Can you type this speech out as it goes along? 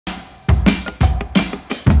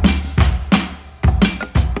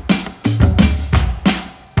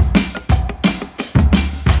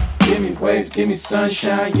give me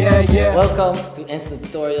sunshine, yeah, yeah. Welcome to Instant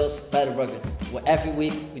Tutorials by the Rugged, where every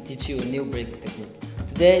week we teach you a new breathing technique.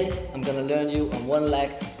 Today I'm gonna learn you on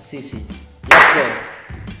one-legged CC. Let's go!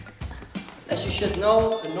 As you should know,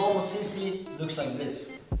 the normal CC looks like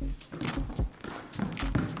this.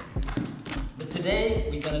 But today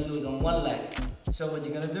we're gonna do it on one leg. So what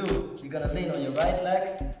you're gonna do, you're gonna lean on your right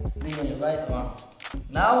leg, lean on your right arm.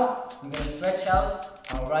 Now we're gonna stretch out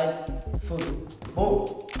our right foot.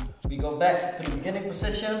 Boom! We go back to the beginning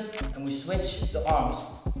position and we switch the arms.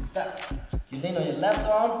 You lean on your left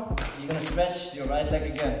arm, you're gonna stretch your right leg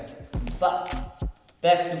again.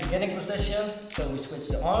 Back to beginning position, so we switch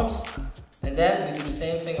the arms and then we do the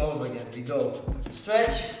same thing over again. We go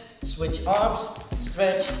stretch, switch arms,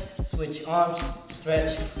 stretch, switch arms,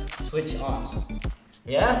 stretch, switch arms.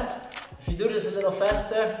 Yeah? If you do this a little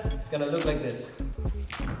faster, it's gonna look like this.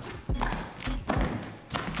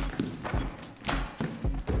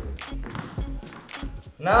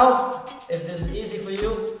 Now, if this is easy for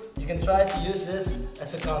you, you can try to use this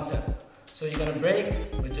as a concept. So you're gonna break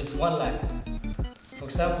with just one leg. For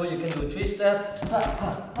example, you can do a 3-step.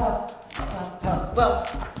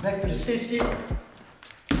 Back to the CC.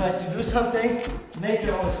 Try to do something. Make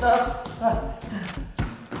your own stuff.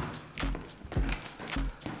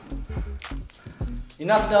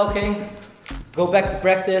 Enough talking. Go back to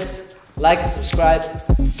practice. Like and subscribe.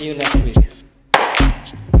 See you next week.